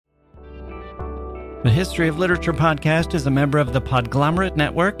The History of Literature podcast is a member of the Podglomerate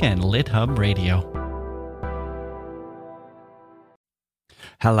Network and LitHub Radio.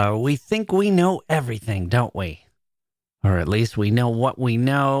 Hello, we think we know everything, don't we? Or at least we know what we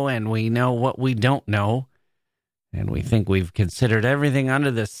know, and we know what we don't know. And we think we've considered everything under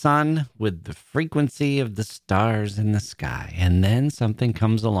the sun with the frequency of the stars in the sky. And then something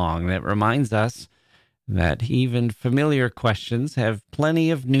comes along that reminds us that even familiar questions have plenty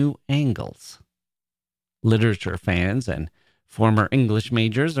of new angles. Literature fans and former English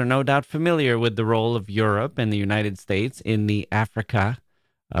majors are no doubt familiar with the role of Europe and the United States in the Africa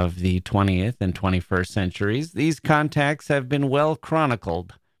of the 20th and 21st centuries. These contacts have been well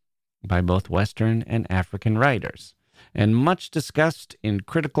chronicled by both Western and African writers, and much discussed in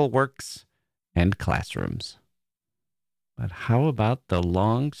critical works and classrooms. But how about the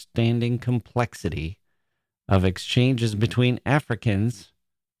long-standing complexity of exchanges between Africans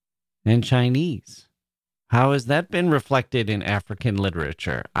and Chinese? How has that been reflected in African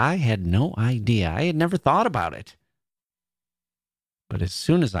literature? I had no idea. I had never thought about it. But as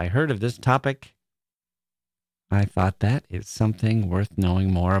soon as I heard of this topic, I thought that is something worth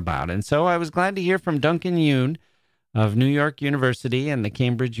knowing more about. And so I was glad to hear from Duncan Yoon of New York University and the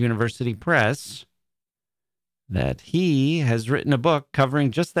Cambridge University Press that he has written a book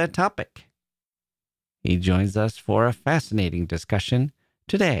covering just that topic. He joins us for a fascinating discussion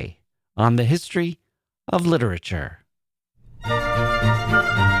today on the history of literature.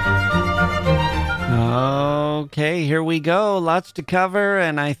 Okay, here we go. Lots to cover,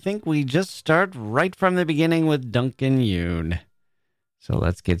 and I think we just start right from the beginning with Duncan Yoon. So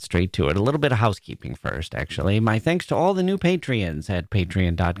let's get straight to it. A little bit of housekeeping first, actually. My thanks to all the new Patreons at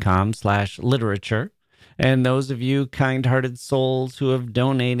patreon.com/literature, and those of you kind-hearted souls who have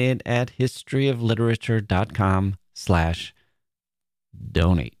donated at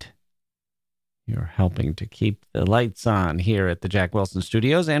historyofliterature.com/donate. You're helping to keep the lights on here at the Jack Wilson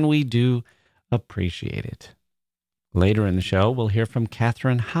Studios, and we do appreciate it. Later in the show, we'll hear from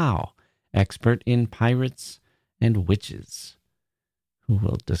Katherine Howe, expert in pirates and witches, who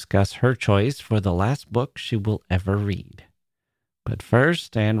will discuss her choice for the last book she will ever read. But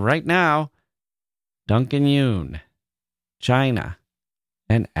first, and right now, Duncan Yoon, China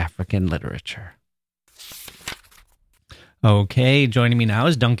and African Literature. Okay, joining me now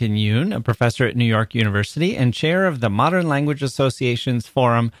is Duncan Yoon, a professor at New York University and chair of the Modern Language Association's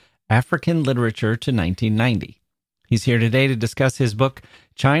forum, African Literature to 1990. He's here today to discuss his book,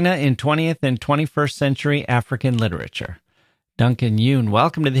 China in 20th and 21st Century African Literature. Duncan Yoon,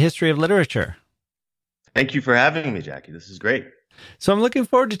 welcome to the History of Literature. Thank you for having me, Jackie. This is great. So I'm looking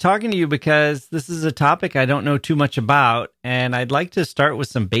forward to talking to you because this is a topic I don't know too much about, and I'd like to start with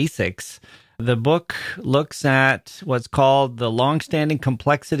some basics. The book looks at what's called the long-standing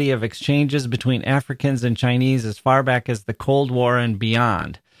complexity of exchanges between Africans and Chinese as far back as the Cold War and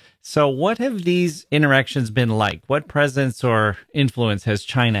beyond. So what have these interactions been like? What presence or influence has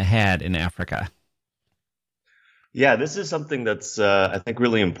China had in Africa? Yeah, this is something that's, I think,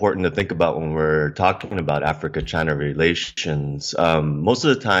 really important to think about when we're talking about Africa-China relations. Most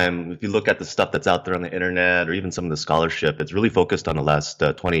of the time, if you look at the stuff that's out there on the internet or even some of the scholarship, it's really focused on the last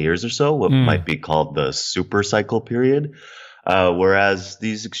 20 years or so, what might be called the super cycle period. Whereas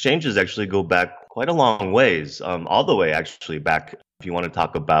these exchanges actually go back quite a long ways, all the way actually back, if you want to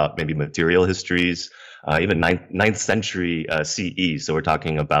talk about maybe material histories, even 9th century CE. So we're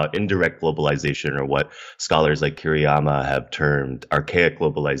talking about indirect globalization, or what scholars like Kiriyama have termed archaic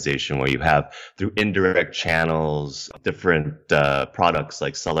globalization, where you have through indirect channels, different products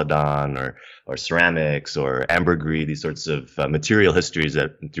like celadon or ceramics or ambergris, these sorts of material histories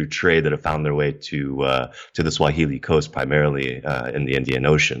that through trade that have found their way to the Swahili coast, primarily in the Indian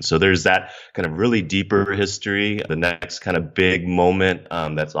Ocean. So there's that kind of really deeper history. The next kind of big moment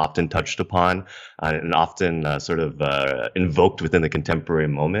that's often touched upon and often invoked within the contemporary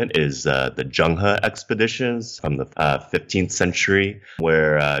moment is the Zhenghe expeditions from the 15th century,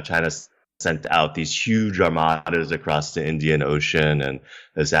 where China sent out these huge armadas across the Indian Ocean, and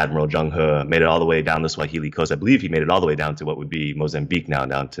this Admiral Zhenghe made it all the way down the Swahili coast. I believe he made it all the way down to what would be Mozambique now,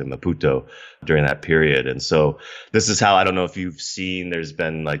 down to Maputo during that period. And so this is how, I don't know if you've seen, there's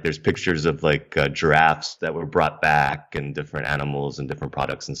pictures of giraffes that were brought back and different animals and different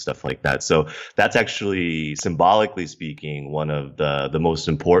products and stuff like that. So that's actually, symbolically speaking, one of the most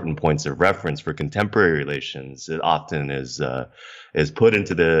important points of reference for contemporary relations. It often is put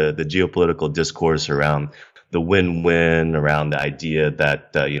into the geopolitical discourse around the win-win around the idea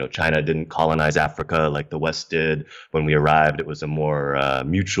that, China didn't colonize Africa like the West did. When we arrived, it was a more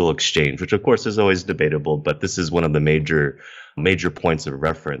mutual exchange, which of course is always debatable, but this is one of the major points of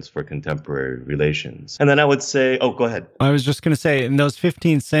reference for contemporary relations. And then I would say, oh, go ahead. I was just going to say, in those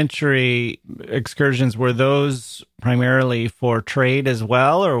 15th century excursions, were those primarily for trade as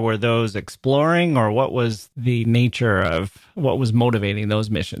well, or were those exploring, or what was the nature of what was motivating those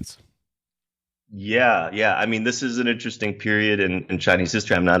missions? Yeah, yeah. I mean, this is an interesting period in Chinese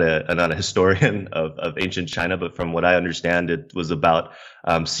history. I'm not a historian of ancient China, but from what I understand, it was about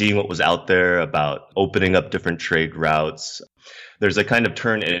seeing what was out there, about opening up different trade routes. There's a kind of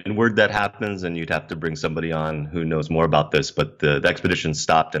turn inward that happens, and you'd have to bring somebody on who knows more about this. But the expedition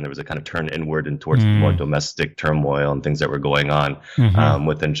stopped, and there was a kind of turn inward and towards more domestic turmoil and things that were going on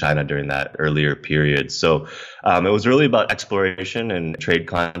within China during that earlier period. So it was really about exploration and trade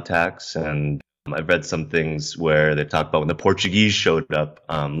contacts. And I've read some things where they talk about when the Portuguese showed up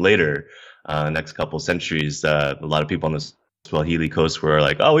later, next couple centuries, a lot of people on the Swahili coast were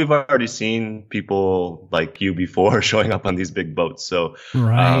like, "Oh, we've already seen people like you before showing up on these big boats." So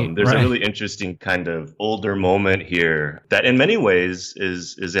there's a really interesting kind of older moment here that, in many ways,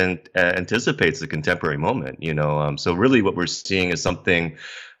 anticipates the contemporary moment. So really, what we're seeing is something,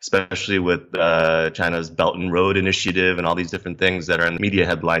 especially with China's Belt and Road Initiative and all these different things that are in media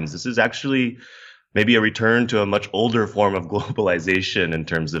headlines. This is actually maybe a return to a much older form of globalization in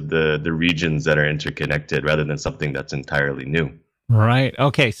terms of the regions that are interconnected rather than something that's entirely new. Right.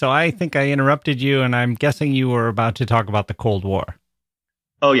 Okay. So I think I interrupted you, and I'm guessing you were about to talk about the Cold War.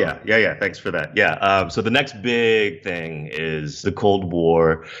 Oh, yeah. Thanks for that. Yeah. So the next big thing is the Cold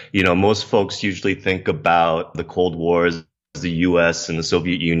War. Most folks usually think about the Cold War as the US and the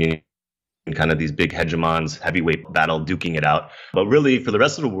Soviet Union, and kind of these big hegemons, heavyweight battle, duking it out. But really, for the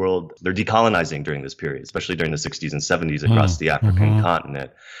rest of the world, they're decolonizing during this period, especially during the 60s and 70s across the African continent.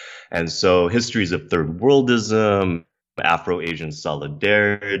 And so histories of third worldism, Afro-Asian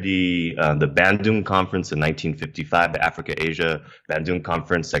solidarity, the Bandung Conference in 1955, the Africa-Asia Bandung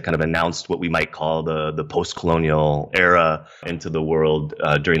Conference that kind of announced what we might call the post-colonial era into the world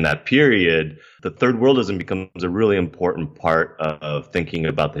during that period. The third worldism becomes a really important part of thinking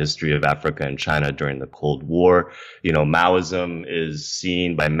about the history of Africa and China during the Cold War. Maoism is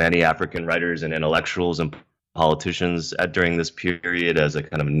seen by many African writers and intellectuals and politicians during this period as a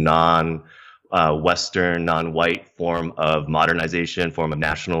kind of Western, non-white form of modernization, form of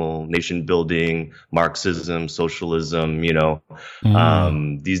nation building, Marxism, socialism.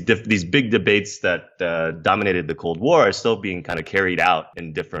 These big debates that dominated the Cold War are still being kind of carried out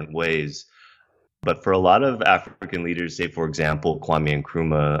in different ways. But for a lot of African leaders, say, for example, Kwame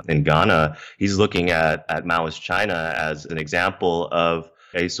Nkrumah in Ghana, he's looking at Maoist China as an example of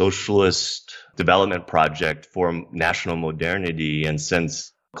a socialist development project for national modernity. And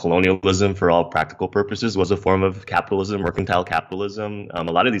since colonialism, for all practical purposes, was a form of capitalism, mercantile capitalism, a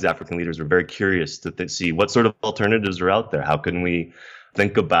lot of these African leaders were very curious to see what sort of alternatives are out there. How can we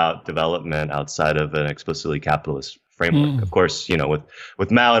think about development outside of an explicitly capitalist framework? Of course,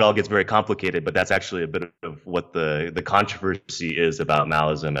 with Mao, it all gets very complicated, but that's actually a bit of what the controversy is about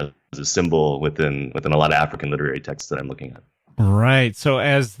Maoism as a symbol within a lot of African literary texts that I'm looking at. Right. So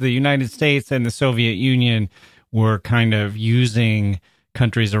as the United States and the Soviet Union were kind of using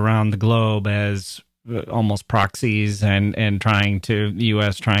countries around the globe as almost proxies and the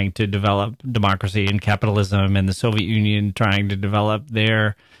U.S. trying to develop democracy and capitalism, and the Soviet Union trying to develop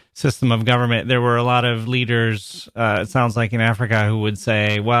their system of government, there were a lot of leaders, it sounds like in Africa, who would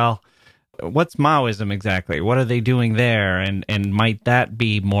say, well, what's Maoism exactly? What are they doing there? And might that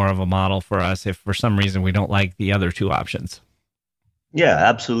be more of a model for us if for some reason we don't like the other two options? Yeah,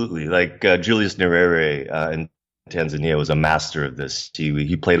 absolutely. Like Julius Nyerere in Tanzania was a master of this.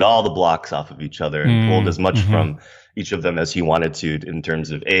 He played all the blocks off of each other and pulled as much from each of them as he wanted to in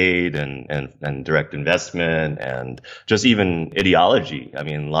terms of aid and direct investment and just even ideology. I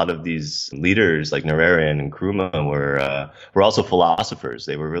mean, a lot of these leaders like Nyerere and Nkrumah were also philosophers.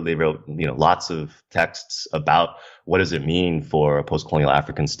 They wrote lots of texts about what does it mean for a post-colonial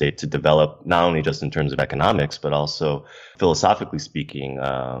African state to develop, not only just in terms of economics, but also philosophically speaking,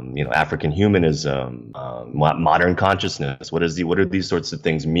 African humanism, modern consciousness. What do these sorts of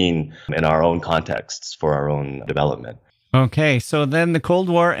things mean in our own contexts for our own development? Okay, so then the Cold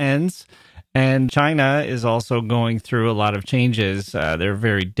War ends, and China is also going through a lot of changes. They're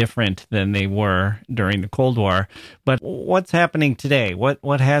very different than they were during the Cold War. But what's happening today?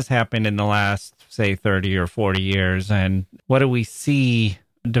 What has happened in the last, say, 30 or 40 years, and what do we see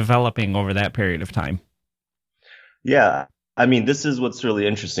developing over that period of time? Yeah, I mean, this is what's really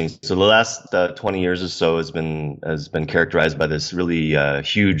interesting. So the last 20 years or so has been characterized by this really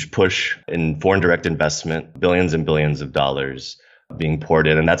huge push in foreign direct investment, billions and billions of dollars being poured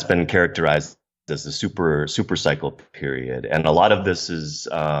in, and that's been characterized as the super cycle period. And a lot of this is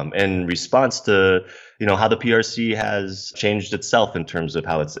in response to how the PRC has changed itself in terms of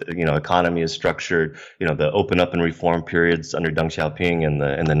how its economy is structured. The open up and reform periods under Deng Xiaoping in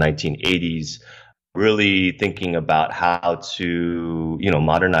the 1980s, really thinking about how to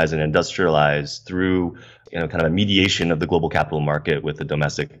modernize and industrialize through kind of a mediation of the global capital market with the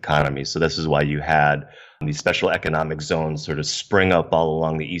domestic economy. So this is why you had these special economic zones sort of spring up all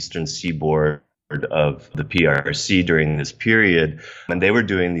along the eastern seaboard of the PRC during this period. And they were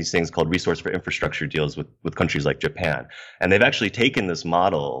doing these things called resource for infrastructure deals with countries like Japan. And they've actually taken this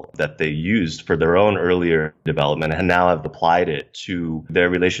model that they used for their own earlier development and now have applied it to their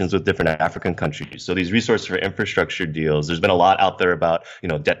relations with different African countries. So these resource for infrastructure deals, there's been a lot out there about,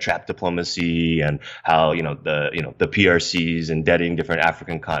 debt trap diplomacy and how, the PRCs indebting different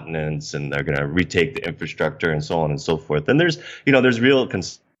African continents and they're going to retake the infrastructure and so on and so forth. And there's real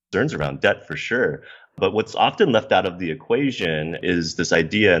concerns around debt for sure. But what's often left out of the equation is this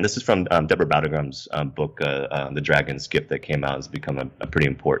idea, and this is from Deborah Baudegram's book, The Dragon's Gift, that came out. Has become a pretty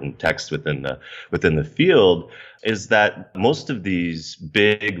important text within the field, is that most of these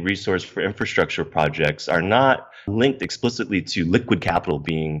big resource for infrastructure projects are not linked explicitly to liquid capital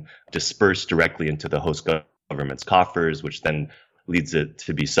being dispersed directly into the host government's coffers, which then leads it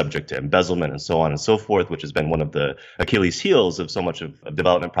to be subject to embezzlement and so on and so forth, which has been one of the Achilles heels of so much of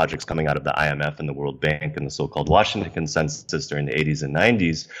development projects coming out of the IMF and the World Bank and the so-called Washington Consensus during the 80s and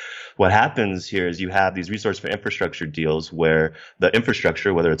 90s. What happens here is you have these resource for infrastructure deals where the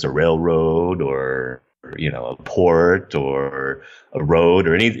infrastructure, whether it's a railroad or a port or a road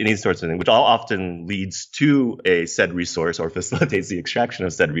or any sorts of thing, which all often leads to a said resource or facilitates the extraction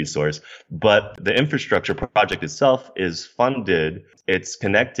of said resource. But the infrastructure project itself is funded. It's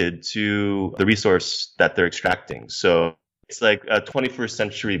connected to the resource that they're extracting. So it's like a 21st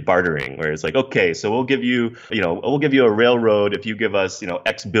century bartering where it's like, okay, so we'll give you a railroad if you give us,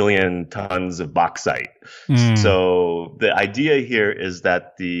 X billion tons of bauxite. So the idea here is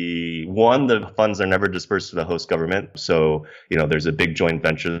that the funds are never dispersed to the host government. So, there's a big joint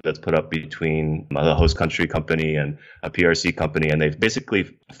venture that's put up between the host country company and a PRC company, and they've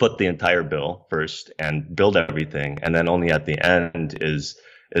basically foot the entire bill first and build everything. And then only at the end is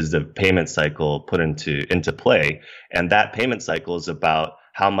the payment cycle put into play. And that payment cycle is about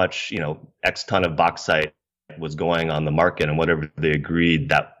how much, X ton of bauxite was going on the market and whatever they agreed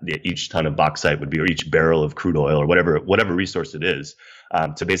that each ton of bauxite would be, or each barrel of crude oil or whatever resource it is,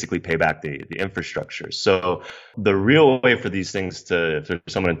 to basically pay back the infrastructure. So the real way for these things for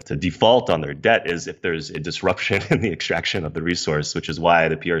someone to default on their debt is if there's a disruption in the extraction of the resource, which is why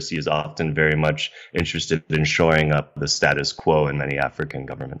the PRC is often very much interested in shoring up the status quo in many African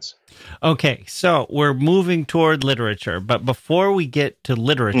governments. Okay, so we're moving toward literature, but before we get to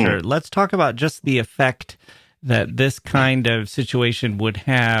literature, let's talk about just the effect that this kind of situation would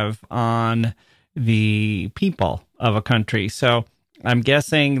have on the people of a country. So I'm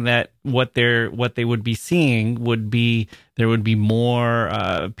guessing that what they would be seeing would be there would be more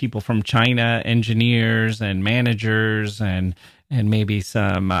people from China, engineers and managers, and maybe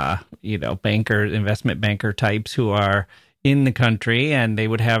some investment banker types who are in the country, and they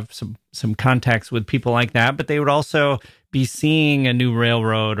would have some contacts with people like that. But they would also be seeing a new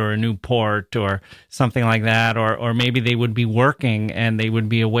railroad or a new port or something like that, or maybe they would be working and they would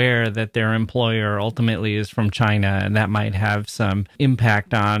be aware that their employer ultimately is from China, and that might have some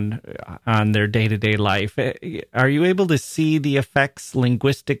impact on their day-to-day life. Are you able to see the effects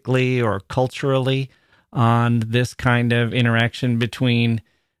linguistically or culturally on this kind of interaction between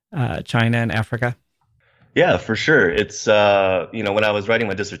China and Africa? Yeah, for sure. It's, when I was writing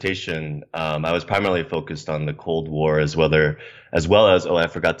my dissertation, I was primarily focused on the Cold War as well as, I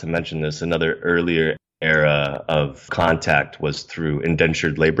forgot to mention this, another earlier era of contact was through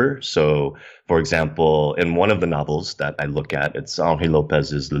indentured labor. So, for example, in one of the novels that I look at, it's Henri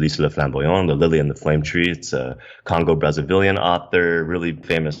Lopez's Le Lys le Flamboyant, The Lily and the Flame Tree. It's a Congo-Brazilian author, really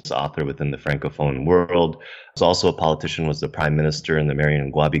famous author within the Francophone world. He's also a politician, was the prime minister in the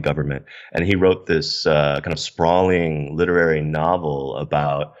Marion Ngouabi government. And he wrote this kind of sprawling literary novel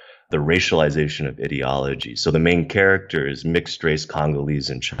about the racialization of ideology. So the main character is mixed race Congolese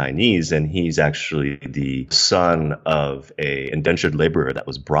and Chinese, and he's actually the son of a indentured laborer that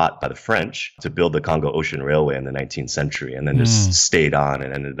was brought by the French to build the Congo Ocean Railway in the 19th century, and then just stayed on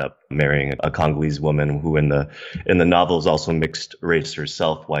and ended up marrying a Congolese woman who in the novel is also mixed race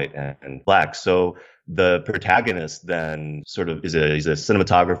herself, white and black. So the protagonist then sort of he's a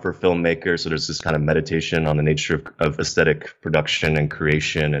cinematographer, filmmaker. So there's this kind of meditation on the nature of aesthetic production and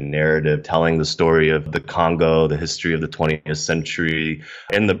creation and narrative, telling the story of the Congo, the history of the 20th century.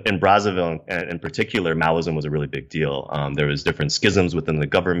 In Brazzaville, in particular, Maoism was a really big deal. There was different schisms within the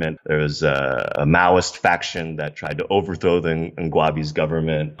government. There was a Maoist faction that tried to overthrow the Ngwabi's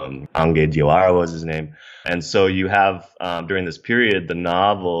government. Ange Diawara was his name. And so you have, during this period, the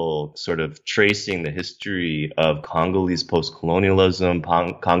novel sort of tracing the history of Congolese post-colonialism,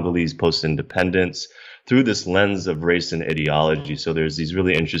 Congolese post-independence, through this lens of race and ideology. So there's these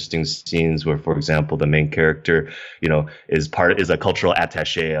really interesting scenes where, for example, the main character, is a cultural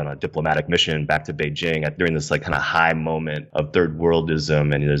attaché on a diplomatic mission back to Beijing during this like kind of high moment of third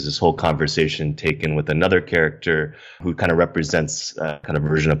worldism. And there's this whole conversation taken with another character who kind of represents a kind of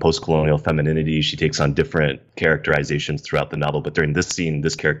version of post-colonial femininity. She takes on different characterizations throughout the novel. But during this scene,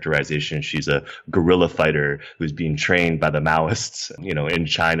 this characterization, she's a guerrilla fighter who's being trained by the Maoists, in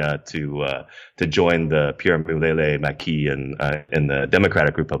China to join the Pierre Mulele Maquis in the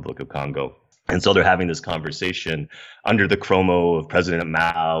Democratic Republic of Congo. And so they're having this conversation under the chromo of President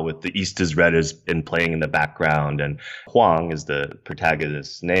Mao with the East is Red playing in the background. And Huang is the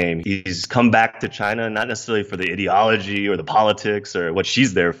protagonist's name. He's come back to China, not necessarily for the ideology or the politics or what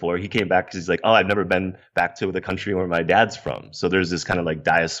she's there for. He came back because he's like, oh, I've never been back to the country where my dad's from. So there's this kind of like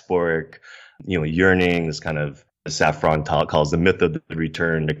diasporic, yearning, this kind of Saffron calls the myth of the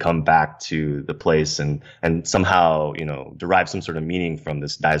return, to come back to the place and somehow derive some sort of meaning from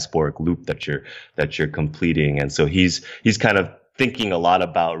this diasporic loop that you're completing. And so he's kind of thinking a lot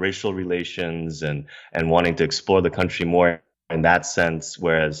about racial relations and wanting to explore the country more in that sense,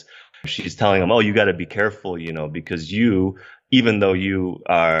 whereas she's telling him, oh, you got to be careful, because even though you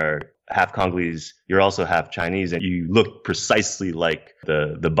are half Congolese, you're also half Chinese, and you look precisely like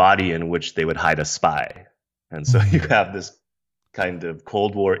the body in which they would hide a spy. And so you have this kind of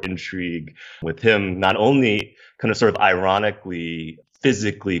Cold War intrigue with him not only kind of sort of ironically,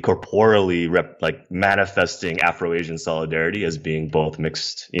 physically, corporally manifesting Afro-Asian solidarity as being both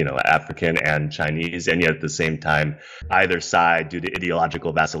mixed, African and Chinese. And yet at the same time, either side, due to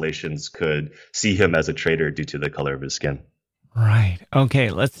ideological vacillations, could see him as a traitor due to the color of his skin. Right. Okay,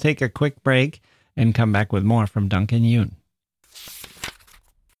 let's take a quick break and come back with more from Duncan Yoon.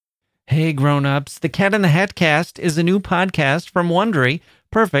 Hey grown-ups, the Cat in the Hat Cast is a new podcast from Wondery,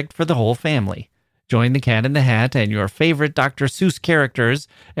 perfect for the whole family. Join the Cat in the Hat and your favorite Dr. Seuss characters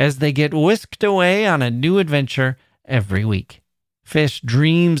as they get whisked away on a new adventure every week. Fish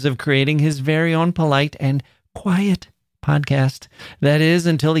dreams of creating his very own polite and quiet podcast. That is,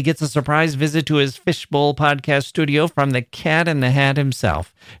 until he gets a surprise visit to his Fishbowl podcast studio from the Cat in the Hat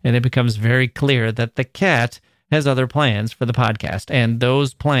himself, and it becomes very clear that the cat has other plans for the podcast, and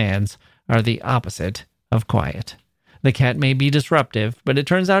those plans are the opposite of quiet. The cat may be disruptive, but it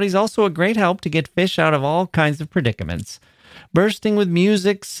turns out he's also a great help to get fish out of all kinds of predicaments. Bursting with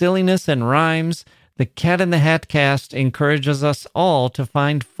music, silliness, and rhymes, the Cat in the Hat Cast encourages us all to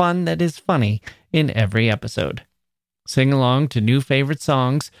find fun that is funny in every episode. Sing along to new favorite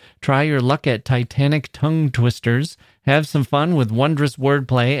songs, try your luck at Titanic tongue twisters, have some fun with wondrous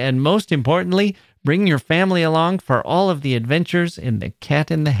wordplay, and most importantly, bring your family along for all of the adventures in the Cat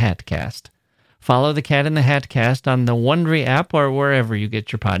in the Hat Cast. Follow the Cat in the Hat Cast on the Wondery app or wherever you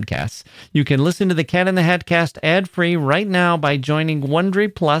get your podcasts. You can listen to the Cat in the Hat Cast ad-free right now by joining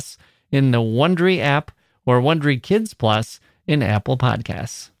Wondery Plus in the Wondery app or Wondery Kids Plus in Apple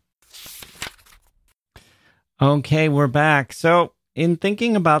Podcasts. Okay, we're back. So, in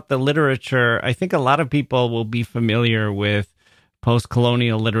thinking about the literature, I think a lot of people will be familiar with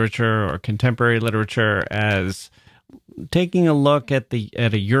post-colonial literature or contemporary literature as taking a look at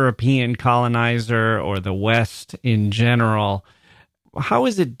a European colonizer or the West in general. How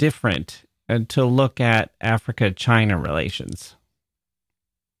is it different to look at Africa-China relations?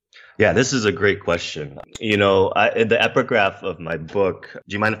 Yeah, this is a great question. In the epigraph of my book,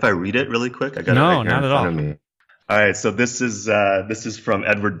 do you mind if I read it really quick? I got it right here not in at front all. of me. All right, so this is from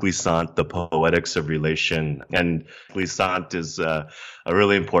Edward Glissant, The Poetics of Relation. And Glissant is a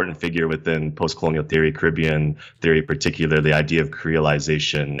really important figure within post-colonial theory, Caribbean theory, particularly the idea of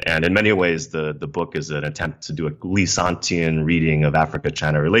creolization. And in many ways, the book is an attempt to do a Glissantian reading of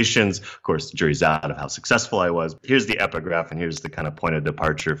Africa-China relations. Of course, the jury's out of how successful I was. Here's the epigraph, and here's the kind of point of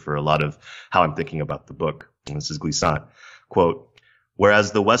departure for a lot of how I'm thinking about the book. And this is Glissant. Quote,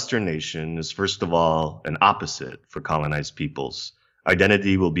 "Whereas the Western nation is first of all an opposite for colonized peoples,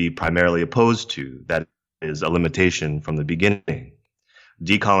 identity will be primarily opposed to, that is, a limitation from the beginning.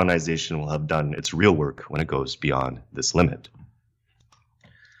 Decolonization will have done its real work when it goes beyond this limit."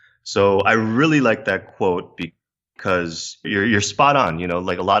 So I really like that quote because you're spot on.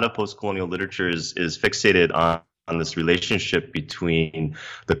 Like a lot of post-colonial literature is fixated on this relationship between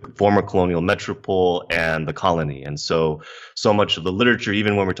the former colonial metropole and the colony. And so much of the literature,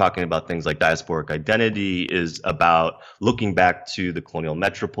 even when we're talking about things like diasporic identity, is about looking back to the colonial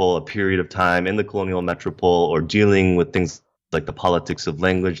metropole, a period of time in the colonial metropole, or dealing with things like the politics of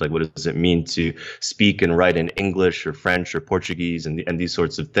language, like what does it mean to speak and write in English or French or Portuguese, and these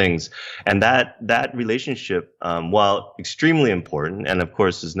sorts of things. And that relationship, while extremely important, and of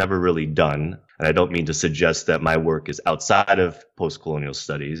course is never really done. And I don't mean to suggest that my work is outside of post-colonial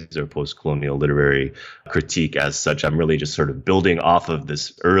studies or post-colonial literary critique as such. I'm really just sort of building off of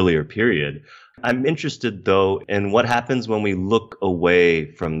this earlier period. I'm interested, though, in what happens when we look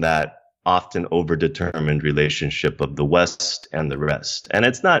away from that often overdetermined relationship of the West and the rest. And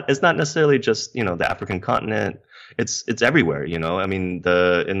it's not necessarily just, the African continent. It's everywhere, I mean,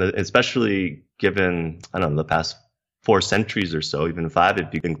 especially given, I don't know, the past 4 centuries or so, even 5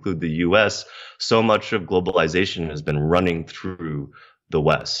 if you include the US, so much of globalization has been running through the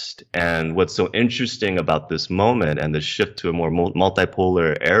West. And what's so interesting about this moment and the shift to a more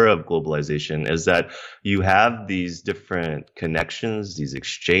multipolar era of globalization is that you have these different connections, these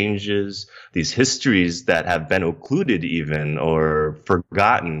exchanges, these histories that have been occluded even or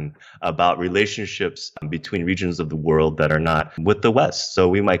forgotten about relationships between regions of the world that are not with the West. So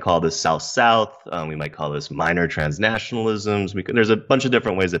we might call this South-South. We might call this minor transnationalisms. There's a bunch of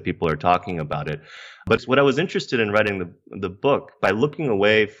different ways that people are talking about it. But what I was interested in writing the book, by looking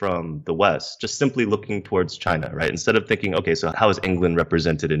away from the West, just simply looking towards China, right? Instead of thinking, okay, so how is England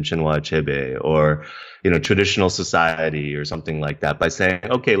represented in Chinua Achebe or, traditional society or something like that, by saying,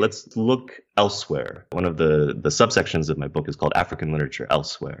 okay, let's look elsewhere. One of the subsections of my book is called African Literature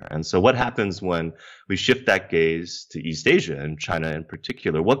Elsewhere. And so what happens when we shift that gaze to East Asia and China in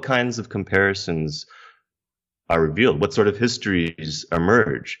particular? What kinds of comparisons are revealed? What sort of histories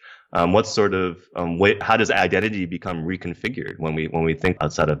emerge? What sort of how does identity become reconfigured when we think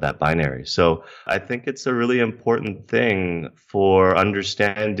outside of that binary? So I think it's a really important thing for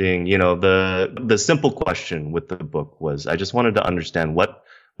understanding. The simple question with the book was, I just wanted to understand what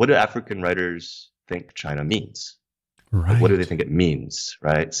do African writers think China means? Right. Like, what do they think it means?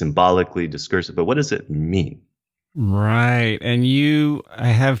 Right, symbolically, discursive, but what does it mean? Right. And I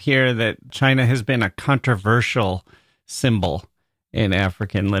have here that China has been a controversial symbol in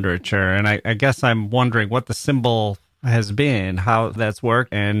African literature. And I guess I'm wondering what the symbol has been, how that's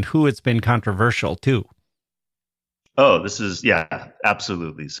worked, and who it's been controversial to. Oh, yeah,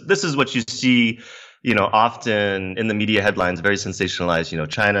 absolutely. So this is what you see, often in the media headlines, very sensationalized,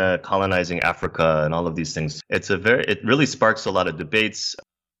 China colonizing Africa and all of these things. It really sparks a lot of debates.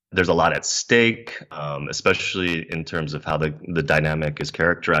 There's a lot at stake, especially in terms of how the dynamic is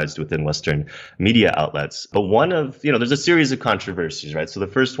characterized within Western media outlets. But there's a series of controversies, right? So the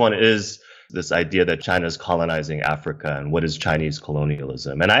first one is this idea that China is colonizing Africa and what is Chinese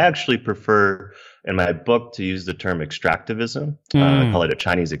colonialism. And I actually prefer in my book to use the term extractivism. I call it a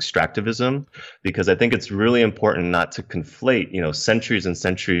Chinese extractivism, because I think it's really important not to conflate, centuries and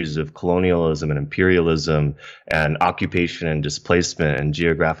centuries of colonialism and imperialism and occupation and displacement and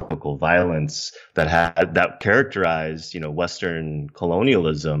geographical violence that characterized, Western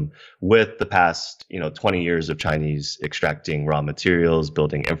colonialism with the past, 20 years of Chinese extracting raw materials,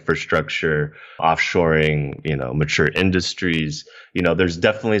 building infrastructure, offshoring, mature industries. There's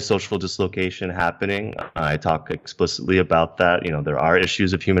definitely social dislocation happening. I talk explicitly about that. There are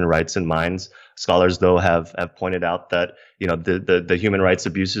issues of human rights in mines. Scholars, though, have pointed out that, the human rights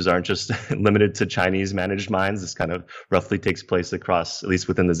abuses aren't just limited to Chinese managed mines. This kind of roughly takes place across, at least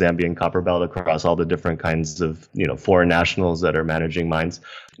within the Zambian copper belt, across all the different kinds of, foreign nationals that are managing mines.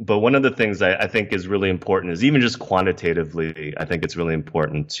 But one of the things I think is really important is, even just quantitatively, I think it's really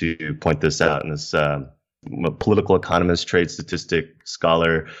important to point this out. And this political economist, trade statistic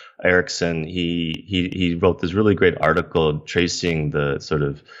scholar Erickson, he wrote this really great article tracing the sort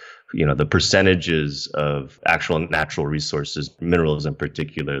of the percentages of actual natural resources, minerals in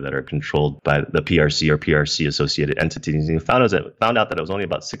particular, that are controlled by the PRC or PRC associated entities. And he found out that it was only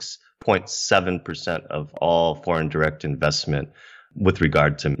about 6.7% of all foreign direct investment with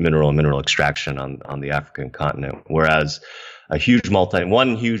regard to mineral extraction on the African continent, whereas one huge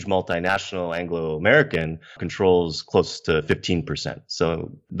multinational Anglo-American controls close to 15%.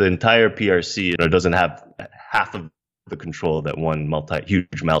 So the entire PRC doesn't have half of the control that one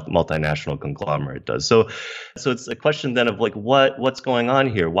huge multinational conglomerate does. So it's a question then of like, what's going on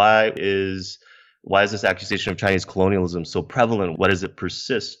here? Why is why is this accusation of Chinese colonialism so prevalent? Why does it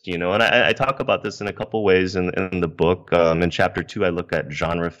persist? And I talk about this in a couple ways in the book. In chapter 2, I look at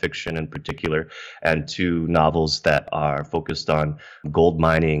genre fiction in particular and two novels that are focused on gold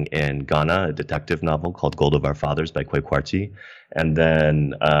mining in Ghana, a detective novel called Gold of Our Fathers by Kwe Kwarti, and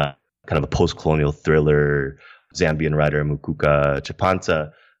then kind of a post-colonial thriller, Zambian writer Mukuka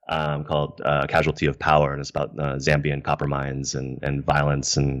Chipanta, called Casualty of Power, and it's about Zambian copper mines and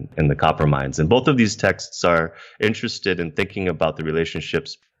violence in the copper mines. And both of these texts are interested in thinking about the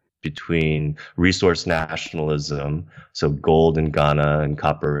relationships between resource nationalism, so gold in Ghana and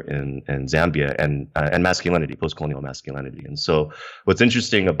copper in Zambia, and masculinity, post-colonial masculinity. And so what's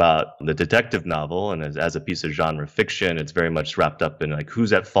interesting about the detective novel, and as a piece of genre fiction, it's very much wrapped up in like,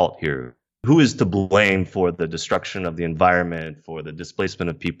 who's at fault here? Who is to blame for the destruction of the environment, for the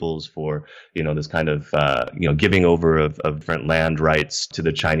displacement of peoples, for, this kind of, giving over of different land rights to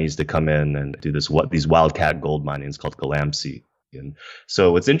the Chinese to come in and do these wildcat gold minings called Galamsey. And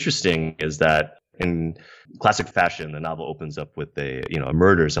so what's interesting is that in classic fashion, the novel opens up with a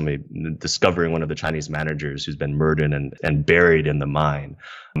murder, somebody discovering one of the Chinese managers who's been murdered and buried in the mine.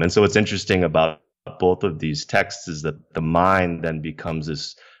 And so what's interesting about both of these texts is that the mine then becomes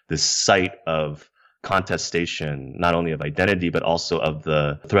this site of contestation, not only of identity, but also of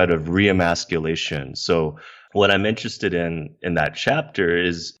the threat of re-emasculation. So what I'm interested in that chapter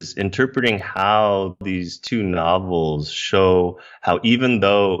is interpreting how these two novels show how, even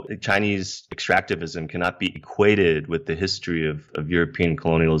though Chinese extractivism cannot be equated with the history of European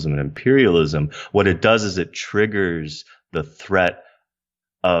colonialism and imperialism, what it does is it triggers the threat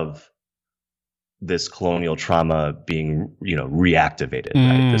of this colonial trauma being, reactivated,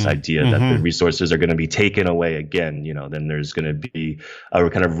 right? This idea that the resources are going to be taken away again, then there's going to be a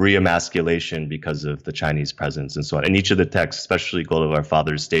kind of re-emasculation because of the Chinese presence and so on. And each of the texts, especially Gold of Our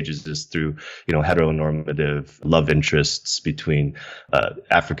Fathers, stages this through, heteronormative love interests between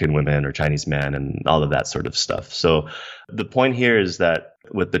African women or Chinese men and all of that sort of stuff. So the point here is that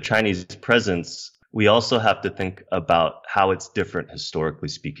with the Chinese presence, we also have to think about how it's different historically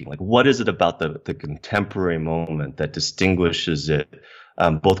speaking. Like, what is it about the contemporary moment that distinguishes it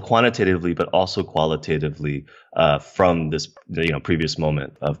both quantitatively but also qualitatively from this previous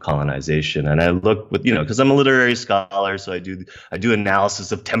moment of colonization? And I look with because I'm a literary scholar, so I do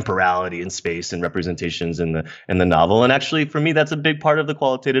analysis of temporality in space and representations in the novel. And actually, for me, that's a big part of the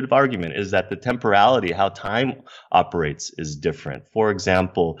qualitative argument, is that the temporality, how time operates, is different. For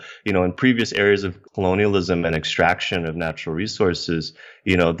example, in previous areas of colonialism and extraction of natural resources,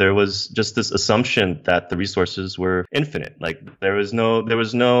 there was just this assumption that the resources were infinite. Like there was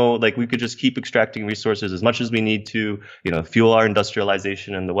no, like we could just keep extracting resources as much as we need to, fuel our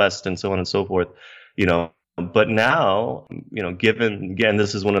industrialization in the West and so on and so forth, But now, given, again,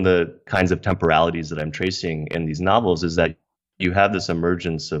 this is one of the kinds of temporalities that I'm tracing in these novels, is that you have this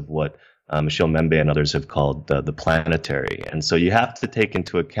emergence of what Michel Membe and others have called the planetary. And so you have to take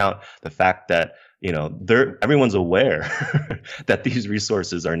into account the fact that, everyone's aware that these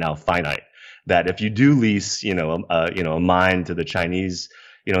resources are now finite. That if you do lease, a mine to the Chinese,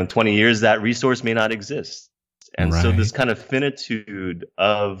 in 20 years, that resource may not exist. And so this kind of finitude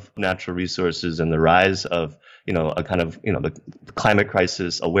of natural resources and the rise of, a kind of, the climate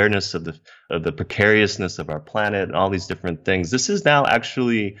crisis, awareness of the precariousness of our planet and all these different things. This is now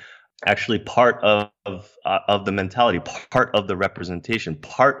actually part of the mentality, part of the representation,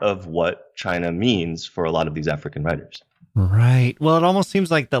 part of what China means for a lot of these African writers. Right. Well, it almost seems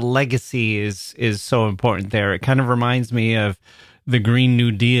like the legacy is so important there. It kind of reminds me of the Green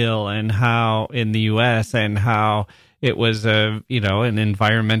New Deal and how in the U.S. and how it was an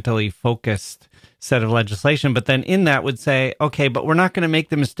environmentally focused set of legislation. But then in that would say, okay, but we're not going to make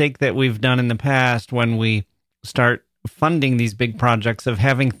the mistake that we've done in the past when we start funding these big projects of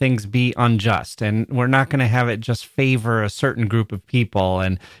having things be unjust, and we're not going to have it just favor a certain group of people,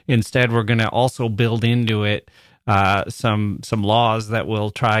 and instead we're going to also build into it some laws that will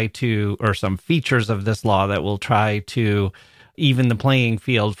try to, or some features of this law that will try to even the playing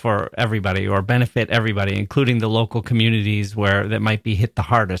field for everybody or benefit everybody, including the local communities that might be hit the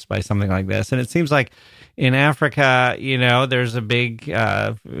hardest by something like this. And it seems like in Africa, there's a big,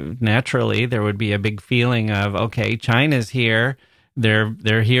 naturally, there would be a big feeling of, okay, China's here.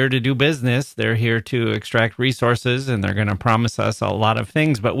 They're here to do business. They're here to extract resources, and they're going to promise us a lot of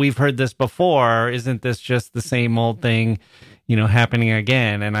things. But we've heard this before. Isn't this just the same old thing, happening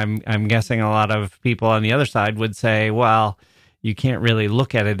again? And I'm guessing a lot of people on the other side would say, well, you can't really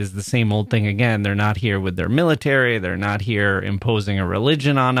look at it as the same old thing again. They're not here with their military. They're not here imposing a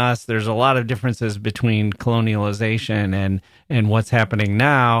religion on us. There's a lot of differences between colonialization and what's happening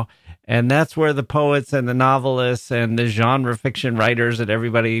now. And that's where the poets and the novelists and the genre fiction writers and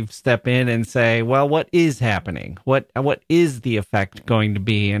everybody step in and say, well, what is happening? What is the effect going to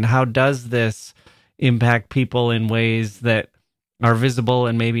be? And how does this impact people in ways that are visible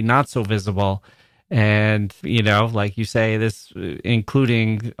and maybe not so visible? And, like you say, this,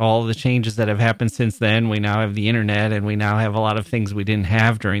 including all the changes that have happened since then. We now have the internet, and we now have a lot of things we didn't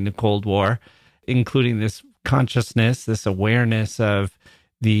have during the Cold War, including this consciousness, this awareness of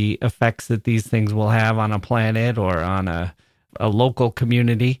the effects that these things will have on a planet or on a local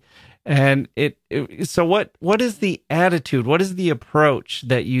community. And so what is the attitude? What is the approach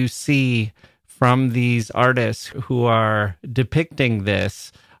that you see from these artists who are depicting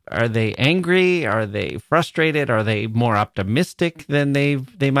this? Are they angry? Are they frustrated? Are they more optimistic than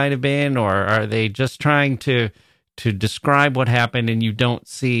they might have been? Or are they just trying to describe what happened and you don't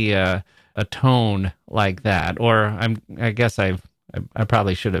see a tone like that? Or I guess I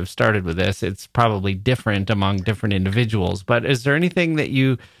probably should have started with this. It's probably different among different individuals. But is there anything that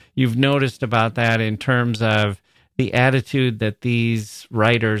you've noticed about that in terms of the attitude that these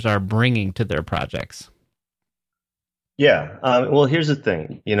writers are bringing to their projects? Yeah. Well, here's the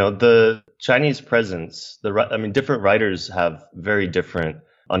thing. The Chinese presence, different writers have very different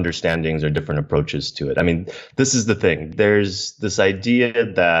understandings or different approaches to it. This is the thing. There's this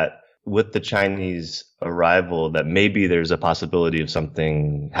idea that with the Chinese arrival, that maybe there's a possibility of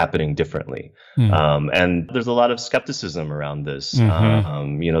something happening differently. And there's a lot of skepticism around this.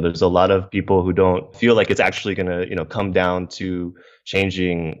 There's a lot of people who don't feel like it's actually going to, come down to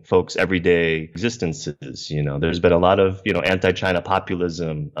changing folks' everyday existences. There's been a lot of, anti-China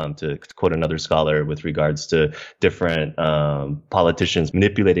populism, to quote another scholar, with regards to different politicians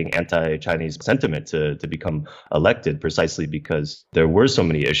manipulating anti-Chinese sentiment to become elected, precisely because there were so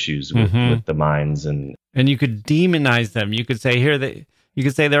many issues with the minds. And you could demonize them. You could say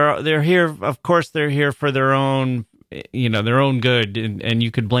they're here. Of course, they're here for their own, their own good, and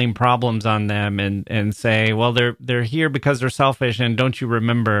you could blame problems on them and say, well, they're here because they're selfish. And don't you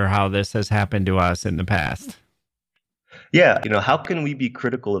remember how this has happened to us in the past? Yeah, how can we be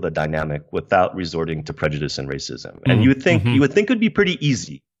critical of a dynamic without resorting to prejudice and racism? And you would think it'd be pretty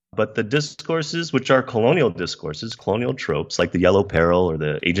easy. But the discourses, which are colonial discourses, colonial tropes like the yellow peril or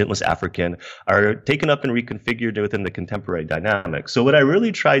the agentless African, are taken up and reconfigured within the contemporary dynamic. So what I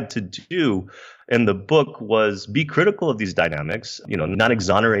really tried to do in the book was be critical of these dynamics, not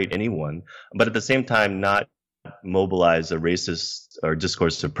exonerate anyone, but at the same time not mobilize a racist or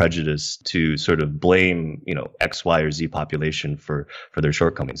discourse of prejudice to sort of blame, X, Y, or Z population for their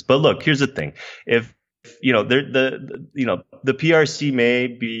shortcomings. But look, here's the thing. If the PRC may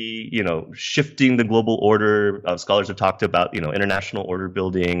be, shifting the global order. Scholars have talked about, international order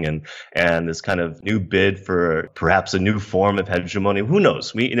building and this kind of new bid for perhaps a new form of hegemony. Who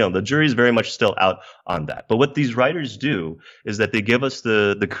knows? The jury is very much still out on that. But what these writers do is that they give us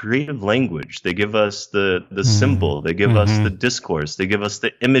the creative language. They give us the symbol. They give us the discourse. They give us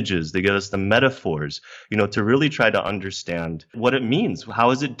the images. They give us the metaphors, to really try to understand what it means.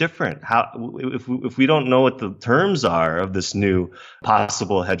 How is it different? If we don't know what the terms are of this new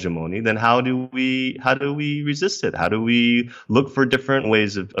possible hegemony, then how do we resist it? How do we look for different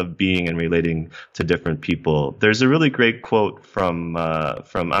ways of being and relating to different people? There's a really great quote from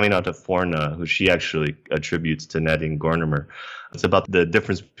Aminata Forna, who she actually attributes to Nadine Gornemer. It's about the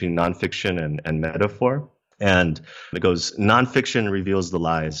difference between nonfiction and metaphor. And it goes, nonfiction reveals the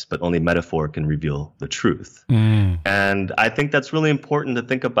lies, but only metaphor can reveal the truth. And I think that's really important to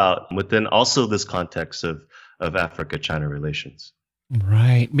think about within also this context of Africa-China relations.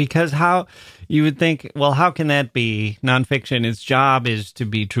 Right. Because how you would think, well, how can that be? Nonfiction, its job is to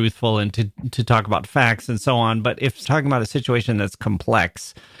be truthful and to talk about facts and so on. But if it's talking about a situation that's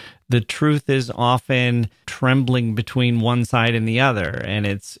complex, the truth is often trembling between one side and the other. And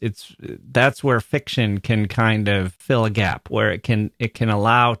that's where fiction can kind of fill a gap, where it can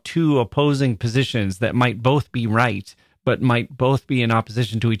allow two opposing positions that might both be right, but might both be in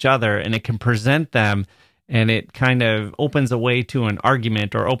opposition to each other. And it can present them, and it kind of opens a way to an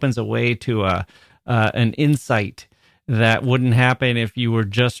argument, or opens a way to an insight that wouldn't happen if you were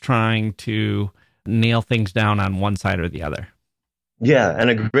just trying to nail things down on one side or the other. Yeah, and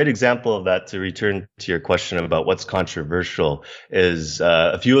a great example of that, to return to your question about what's controversial, is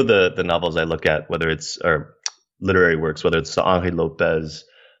a few of the novels I look at, whether it's or literary works, whether it's the Henri Lopez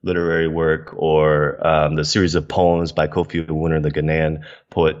literary work or the series of poems by Kofi Awuner, the Ghanaian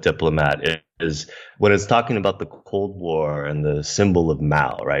poet diplomat, is when it's talking about the Cold War and the symbol of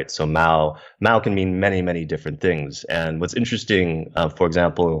Mao, right? So Mao can mean many, many different things. And what's interesting, for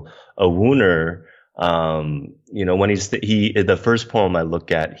example, Awuner When the first poem I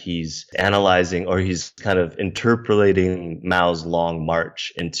look at, he's analyzing, or he's kind of interpolating Mao's long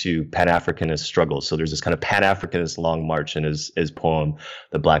march into Pan-Africanist struggles. So there's this kind of Pan-Africanist long march in his poem,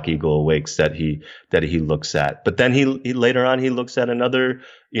 The Black Eagle Awakes, that he looks at. But then he later on, he looks at another,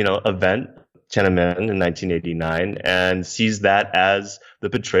 event, Tiananmen in 1989, and sees that as the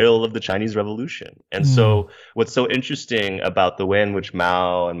betrayal of the Chinese Revolution. And so what's so interesting about the way in which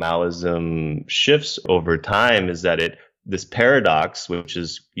Mao and Maoism shifts over time is that this paradox, which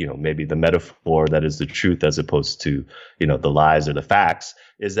is, maybe the metaphor that is the truth as opposed to, the lies or the facts,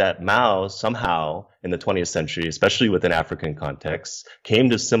 is that Mao somehow in the 20th century, especially within African contexts, came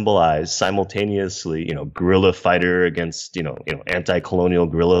to symbolize simultaneously, guerrilla fighter against, anti-colonial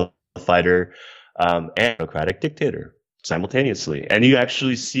guerrilla fighter, and democratic dictator simultaneously. And you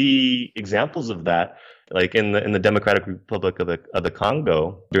actually see examples of that, like in the Democratic Republic of the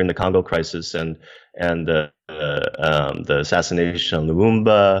Congo during the Congo crisis and the assassination of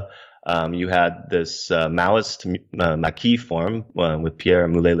Lumumba. You had this Maoist Maquis form with Pierre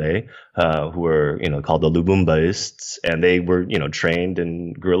Mulele, who were called the Lubumbaists, and they were trained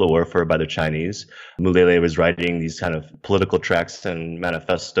in guerrilla warfare by the Chinese. Mulele was writing these kind of political tracts and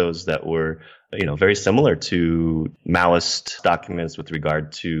manifestos that were very similar to Maoist documents with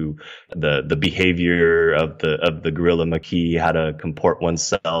regard to the behavior of the guerrilla Maquis, how to comport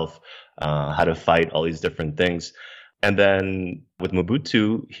oneself, how to fight, all these different things. And then with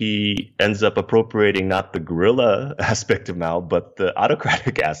Mobutu, he ends up appropriating not the guerrilla aspect of Mao, but the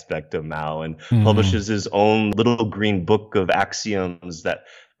autocratic aspect of Mao, and publishes his own little green book of axioms that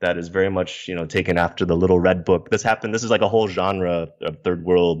is very much, taken after the Little Red Book. This is like a whole genre of third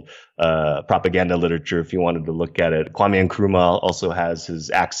world propaganda literature, if you wanted to look at it. Kwame Nkrumah also has his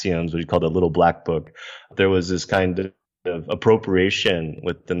axioms, which he called the Little Black Book. There was this kind of appropriation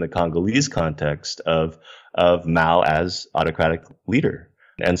within the Congolese context of Mao as autocratic leader.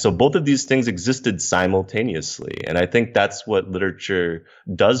 And so both of these things existed simultaneously. And I think that's what literature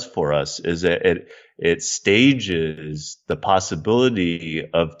does for us, is it stages the possibility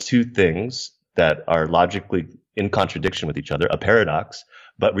of two things that are logically in contradiction with each other, a paradox,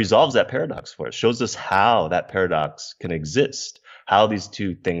 but resolves that paradox for us, shows us how that paradox can exist, how these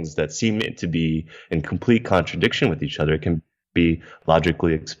two things that seem to be in complete contradiction with each other can be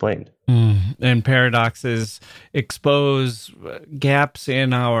logically explained. And paradoxes expose gaps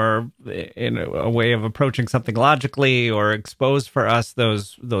in a way of approaching something logically, or expose for us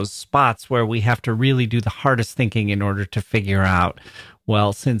those spots where we have to really do the hardest thinking in order to figure out,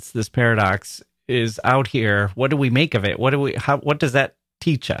 well, since this paradox is out here, what do we make of it? What does that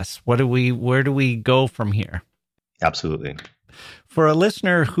teach us? Where do we go from here? Absolutely. For a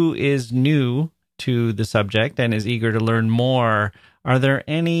listener who is new to the subject and is eager to learn more, are there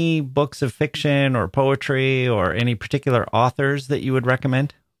any books of fiction or poetry or any particular authors that you would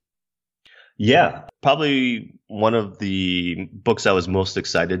recommend? Yeah, probably one of the books I was most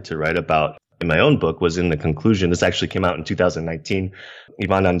excited to write about in my own book was in the conclusion. This actually came out in 2019.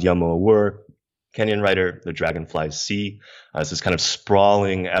 Ivan Andiamo, Kenyan writer, The Dragonfly's Sea. It's this kind of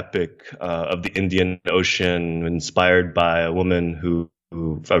sprawling epic of the Indian Ocean, inspired by a woman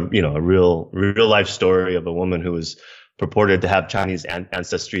a real life story of a woman who was purported to have Chinese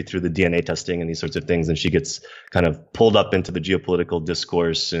ancestry through the DNA testing and these sorts of things. And she gets kind of pulled up into the geopolitical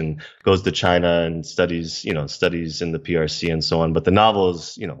discourse and goes to China and studies in the PRC and so on. But the novel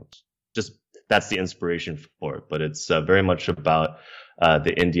is, just that's the inspiration for it. But it's very much about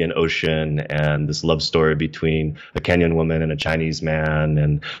the Indian Ocean and this love story between a Kenyan woman and a Chinese man,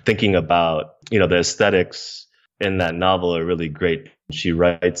 and thinking about, the aesthetics in that novel are really great. She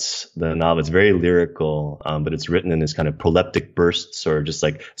writes the novel, it's very lyrical, but it's written in this kind of proleptic bursts, or just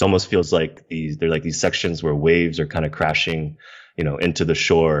like, it almost feels like they're like these sections where waves are kind of crashing, into the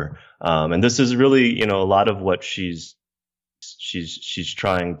shore. And this is really, a lot of what she's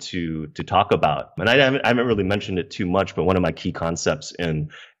trying to talk about. And I haven't really mentioned it too much, but one of my key concepts in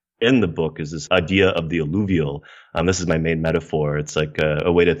the book is this idea of the alluvial. This is my main metaphor. It's like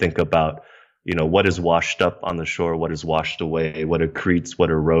a way to think about, what is washed up on the shore, what is washed away, what accretes, what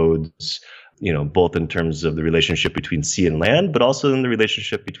erodes, both in terms of the relationship between sea and land, but also in the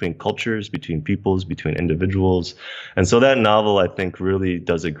relationship between cultures, between peoples, between individuals. And so that novel, I think, really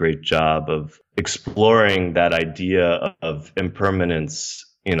does a great job of exploring that idea of impermanence,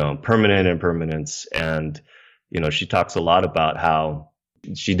 permanent impermanence. And, she talks a lot about how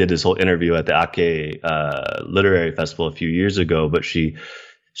she did this whole interview at the Ake Literary Festival a few years ago, but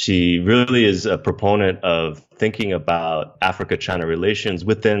she really is a proponent of thinking about Africa-China relations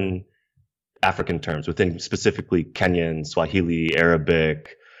within African terms, within specifically Kenyan, Swahili,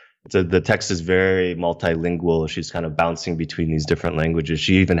 Arabic, The text is very multilingual. She's kind of bouncing between these different languages.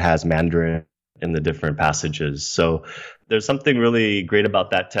 She even has Mandarin in the different passages. So there's something really great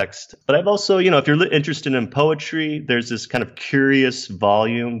about that text. But I've also, if you're interested in poetry, there's this kind of curious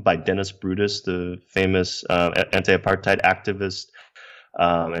volume by Dennis Brutus, the famous anti-apartheid activist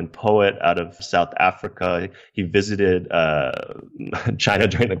and poet out of South Africa. He visited China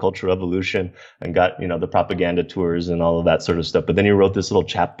during the Cultural Revolution and got, the propaganda tours and all of that sort of stuff. But then he wrote this little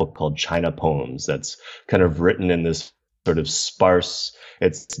chapbook called China Poems that's kind of written in this sort of sparse.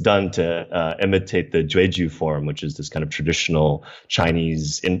 It's done to imitate the Jueju form, which is this kind of traditional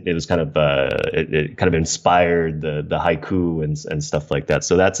Chinese. It was kind of it kind of inspired the haiku and stuff like that.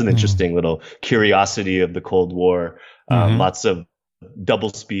 So that's an interesting little curiosity of the Cold War. Lots of double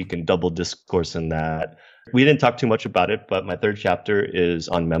speak and double discourse in that. We didn't talk too much about it, but my third chapter is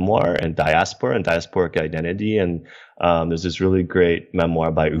on memoir and diaspora and diasporic identity. And there's this really great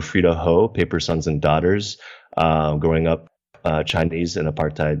memoir by Ufrida Howe, Paper Sons and Daughters, growing up Chinese in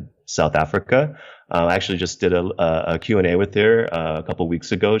apartheid South Africa. I actually just did a Q&A with her a couple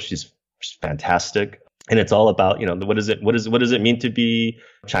weeks ago. She's fantastic. And it's all about, what does it mean to be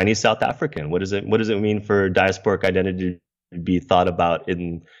Chinese South African? What does it mean for diasporic identity be thought about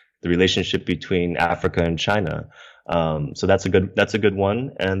in the relationship between Africa and China? So that's a good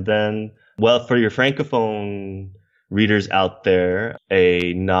one. And then, well, for your Francophone readers out there,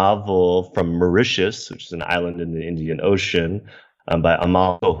 a novel from Mauritius, which is an island in the Indian Ocean, by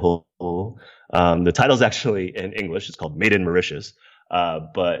Amal Ho. The title's actually in English. It's called Made in Mauritius.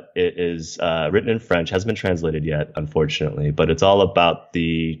 But it is written in French, hasn't been translated yet, unfortunately. But it's all about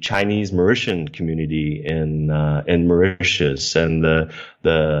the Chinese Mauritian community in Mauritius, and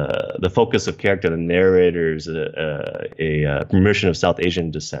the focus of character, the narrator's a Mauritian of South Asian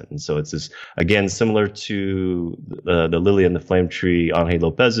descent. And so it's this, again, similar to the Lily and the Flame Tree, Henri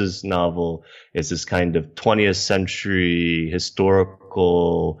Lopez's novel. It's this kind of 20th century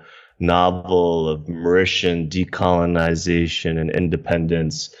historical novel of Mauritian decolonization and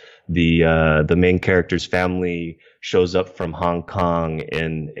independence. The main character's family shows up from Hong Kong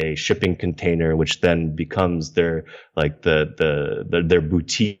in a shipping container, which then becomes their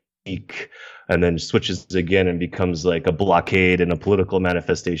boutique, and then switches again and becomes like a blockade and a political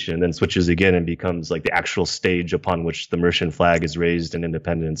manifestation, and then switches again and becomes like the actual stage upon which the Mauritian flag is raised in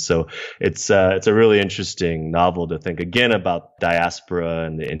independence. So it's a really interesting novel to think again about diaspora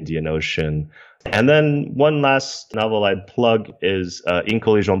and the Indian Ocean. And then one last novel I'd plug is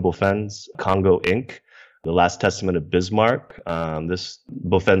Nkoli Jean Beaufin's Congo Inc., The Last Testament of Bismarck. This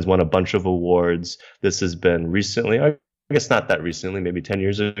Beaufin's won a bunch of awards. This has been recently, I guess not that recently, maybe 10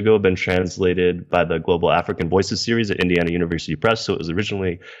 years ago, been translated by the Global African Voices series at Indiana University Press. So it was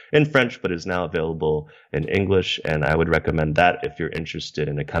originally in French, but is now available in English. And I would recommend that if you're interested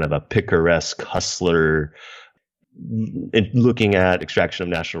in a kind of a picaresque hustler looking at extraction of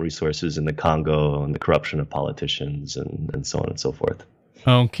national resources in the Congo and the corruption of politicians and so on and so forth.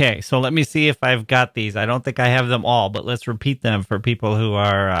 Okay, so let me see if I've got these. I don't think I have them all, but let's repeat them for people who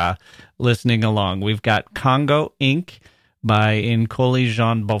are listening along. We've got Congo Inc. by Nkoli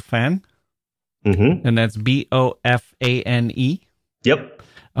Jean Beaufin, and that's Bofane. Yep.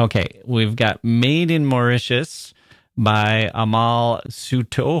 Okay, we've got Made in Mauritius by Amal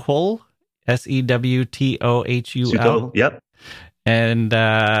Sewtohul, Sewtohul. Suto, yep. And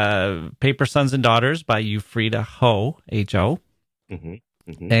Paper Sons and Daughters by Ufrida Howe, Ho.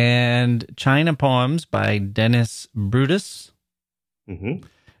 And China Poems by Dennis Brutus.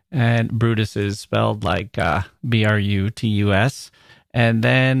 And Brutus is spelled like Brutus. And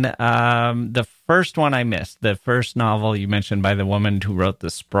then the first one I missed, the first novel you mentioned by the woman who wrote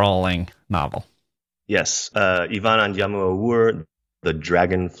the sprawling novel. Yes, Yvonne Andiamo, The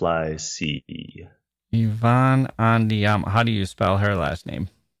Dragonfly Sea. Yvonne Andiamo. How do you spell her last name?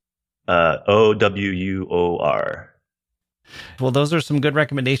 Owuor. Well, those are some good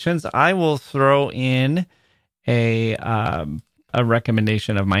recommendations. I will throw in a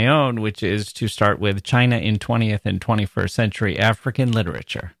recommendation of my own, which is to start with China in 20th and 21st century African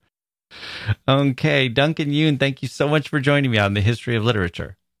literature. Okay, Duncan Yoon, thank you so much for joining me on the history of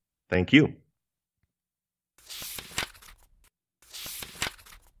literature. Thank you.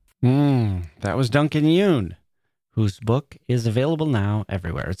 That was Duncan Yoon, whose book is available now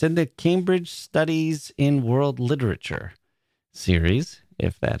everywhere. It's in the Cambridge Studies in World Literature series,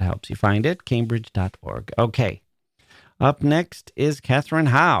 if that helps you find it, cambridge.org. Okay. Up next is Katherine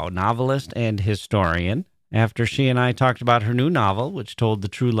Howe, novelist and historian. After she and I talked about her new novel, which told the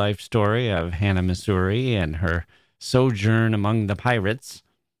true life story of Hannah Missouri and her sojourn among the pirates,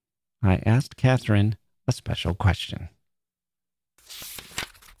 I asked Katherine a special question.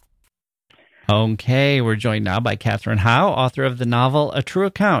 Okay, we're joined now by Katherine Howe, author of the novel A True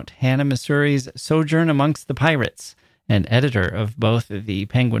Account, Hannah Masuri's Sojourn Amongst the Pirates, and editor of both the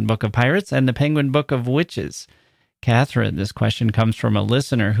Penguin Book of Pirates and the Penguin Book of Witches. Katherine, this question comes from a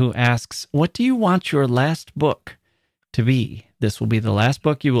listener who asks, what do you want your last book to be? This will be the last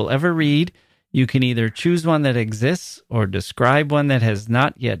book you will ever read. You can either choose one that exists or describe one that has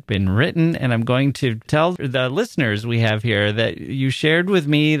not yet been written. And I'm going to tell the listeners we have here that you shared with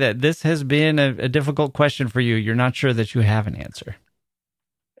me that this has been a difficult question for you. You're not sure that you have an answer.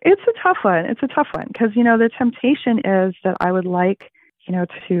 It's a tough one. It's a tough one because, the temptation is that I would like,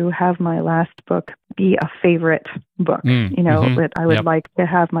 to have my last book be a favorite book. That I would like to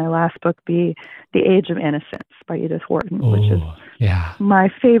have my last book be The Age of Innocence by Edith Wharton, which is my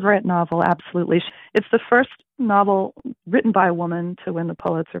favorite novel, absolutely. It's the first novel written by a woman to win the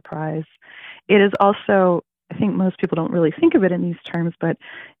Pulitzer Prize. It is also, I think most people don't really think of it in these terms, but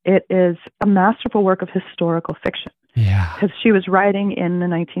it is a masterful work of historical fiction. Yeah. Because she was writing in the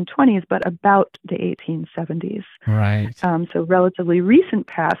 1920s, but about the 1870s. Right. So relatively recent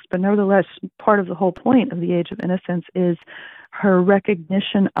past, but nevertheless, part of the whole point of The Age of Innocence is her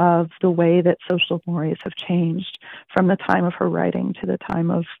recognition of the way that social mores have changed from the time of her writing to the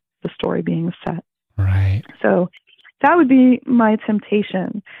time of the story being set. Right. So that would be my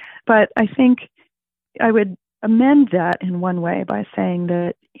temptation. But I think I would amend that in one way by saying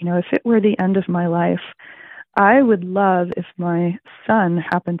that, if it were the end of my life, I would love if my son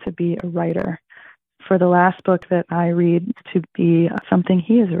happened to be a writer for the last book that I read to be something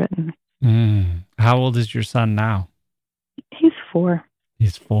he has written. How old is your son now? He's 4.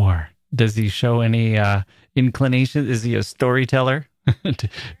 He's 4. Does he show any inclination? Is he a storyteller?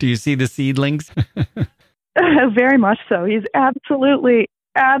 Do you see the seedlings? Very much so. He's absolutely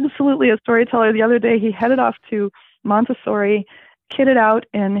a storyteller. The other day he headed off to Montessori, kitted out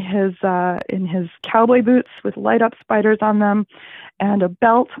in his cowboy boots with light-up spiders on them, and a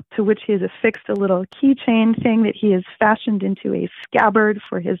belt to which he has affixed a little keychain thing that he has fashioned into a scabbard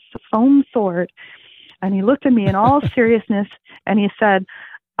for his foam sword. And he looked at me in all seriousness, and he said,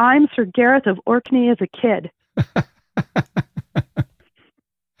 "I'm Sir Gareth of Orkney as a kid."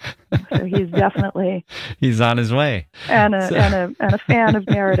 So he's on his way, and a fan of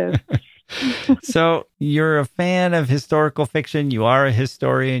narrative. So you're a fan of historical fiction. You are a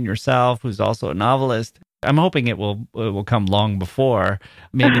historian yourself, who's also a novelist. I'm hoping it will come long before.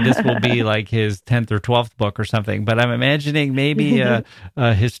 Maybe this will be like his 10th or 12th book or something. But I'm imagining maybe a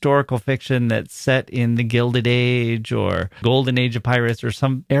historical fiction that's set in the Gilded Age or Golden Age of Pirates or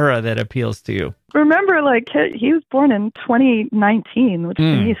some era that appeals to you. Remember, he was born in 2019, which to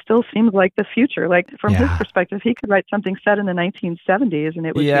me still seems like the future. From his perspective, he could write something set in the 1970s, and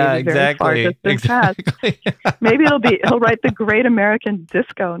it would be a very far distant past. Maybe he'll write the Great American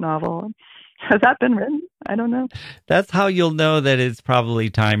Disco novel. Has that been written? I don't know. That's how you'll know that it's probably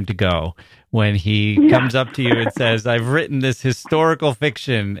time to go, when he comes up to you and says, "I've written this historical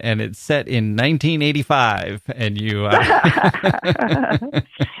fiction and it's set in 1985," and you. At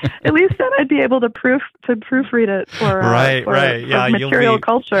least then I'd be able to proofread it for Material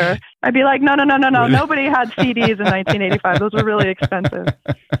Culture. I'd be like, no. Nobody had CDs in 1985. Those were really expensive.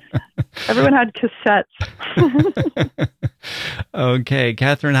 Everyone had cassettes. Okay,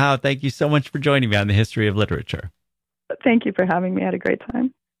 Katherine Howe, thank you so much for joining me on The History of Literature. Thank you for having me. I had a great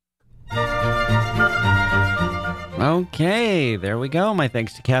time. Okay, there we go. My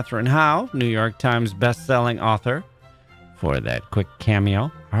thanks to Katherine Howe, New York Times best-selling author, for that quick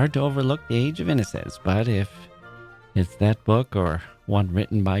cameo. Hard to overlook The Age of Innocence, but if it's that book or one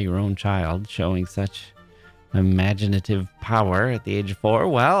written by your own child showing such imaginative power at the age of 4,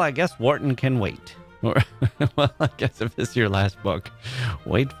 well, I guess Wharton can wait. Or, well, I guess if it's your last book,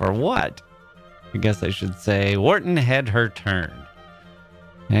 wait for what? I guess I should say Wharton had her turn.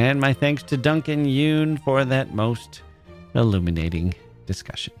 And my thanks to Duncan Yoon for that most illuminating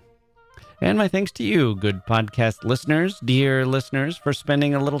discussion. And my thanks to you, good podcast listeners, dear listeners, for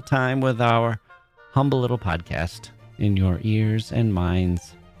spending a little time with our humble little podcast in your ears and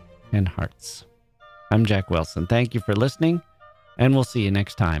minds and hearts. I'm Jack Wilson. Thank you for listening, and we'll see you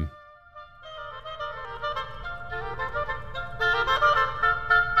next time.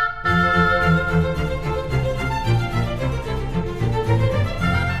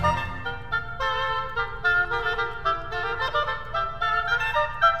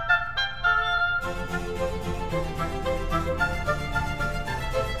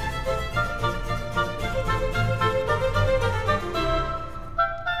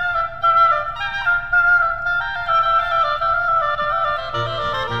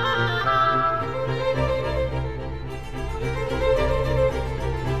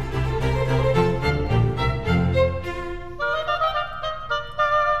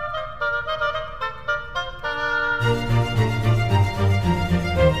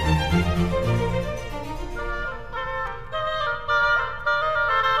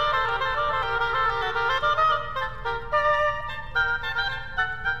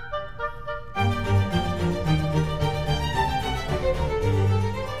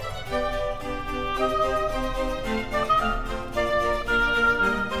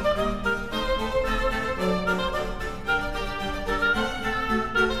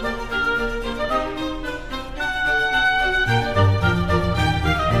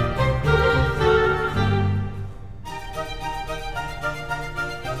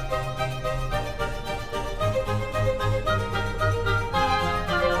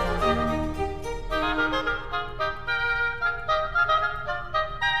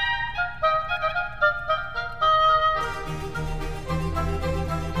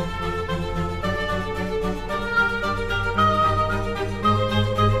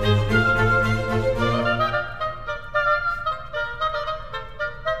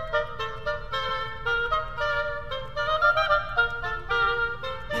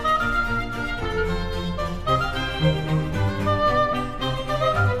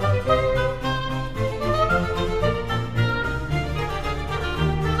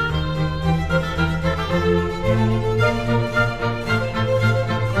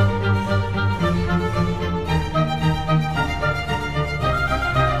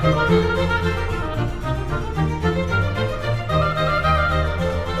 Bye.